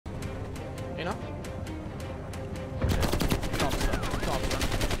You know?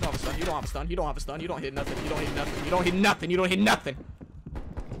 You don't have a stun. You don't have a stun. You don't hit nothing. You don't hit nothing. You don't hit nothing. You don't hit nothing.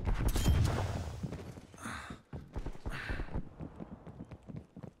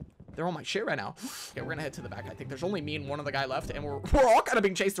 They're on my shit right now. Okay, we're gonna head to the back. I think there's only me and one other guy left, and we're all kind of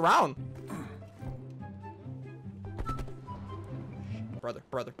being chased around. Brother,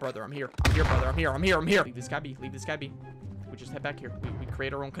 I'm here. I'm here. Leave this guy be. We just head back here. We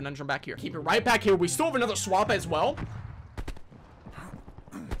create our own conundrum back here. Keep it right back here. We still have another swap as well.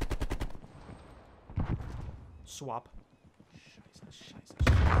 Swap.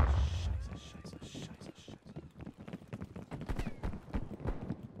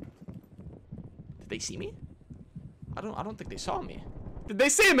 Did they see me? I don't think they saw me. Did they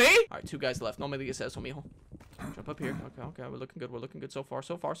see me? All right, 2 guys left. No me digas eso, mijo. Jump up here. Okay. We're looking good so far.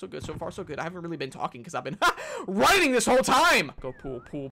 So good. I haven't really been talking because I've been writing this whole time. Go pool.